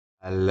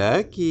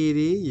Hello,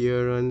 kitty.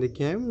 You're on the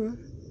camera.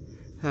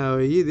 How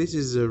are you? This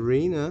is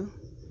Tsarina,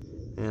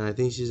 and I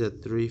think she's at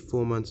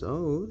 4 months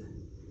old.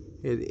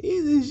 And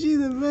isn't she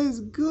the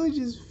most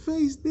gorgeous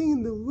face thing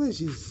in the world?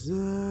 She's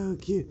so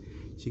cute.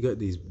 She got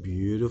these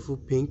beautiful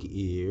pink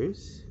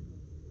ears,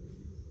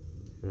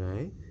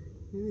 right?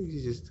 I think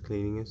she's just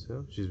cleaning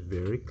herself. She's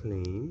very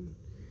clean.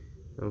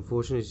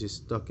 Unfortunately, she's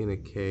stuck in a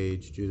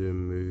cage due to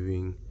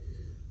moving,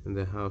 and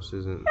the house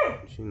isn't.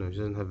 She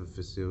doesn't have a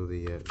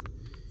facility yet.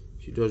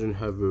 She doesn't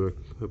have her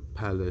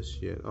palace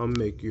yet. I'll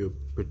make you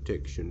a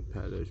protection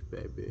palace,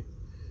 baby.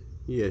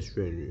 Yes,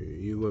 Henry,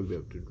 you won't be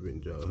able to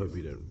win, so I hope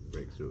you don't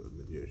break through it,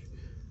 but yes,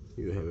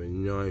 you have a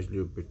nice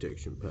little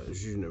protection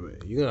palace. You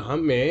gonna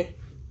hunt me?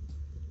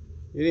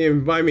 You didn't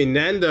even buy me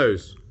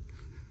Nando's.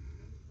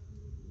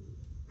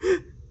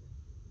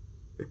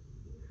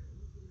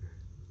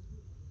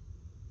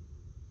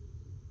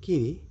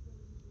 Kitty?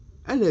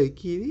 Hello,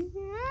 Kitty.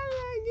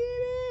 Hello,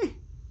 Kitty.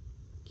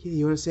 Kitty,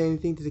 you wanna say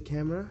anything to the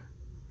camera?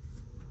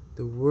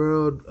 The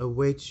world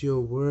awaits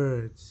your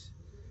words.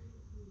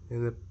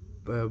 And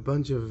a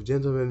bunch of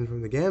gentlemen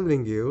from the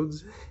gambling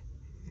guilds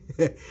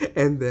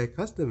and their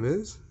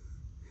customers,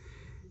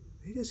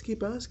 they just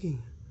keep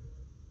asking,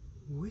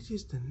 which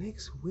is the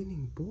next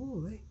winning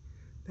ball?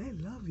 They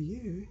love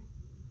you.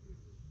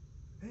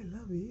 They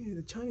love you.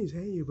 The Chinese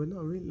hate you, but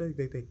not really. Like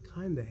they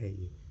kind of hate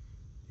you.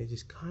 They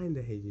just kind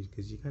of hate you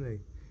because you kind of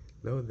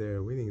know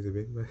their winnings a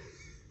bit, but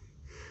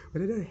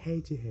but they don't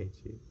hate you. Hate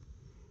you.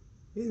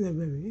 Isn't that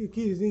baby? You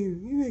kitty,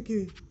 isn't that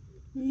kitty?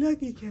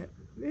 Lucky cat,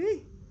 eh?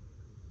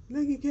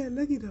 Lucky cat,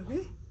 lucky dog,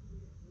 eh?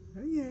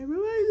 Oh yeah, bye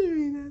bye,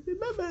 Tsarina. Say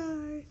bye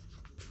bye.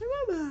 Say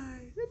bye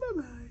bye. Say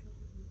bye bye.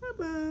 Bye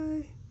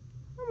bye.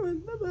 Come on,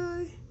 bye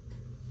bye.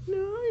 No,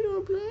 you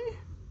don't play.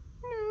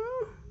 No,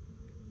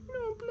 you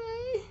don't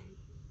play.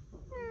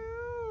 No,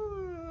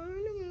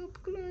 look how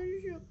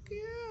close you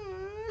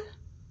get.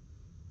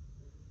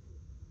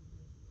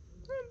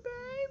 Oh,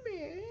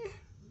 baby.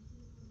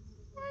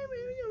 Baby,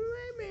 you're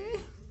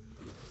baby.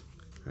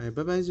 Alright,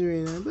 bye bye,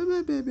 Tsarina. Bye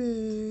bye,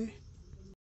 baby.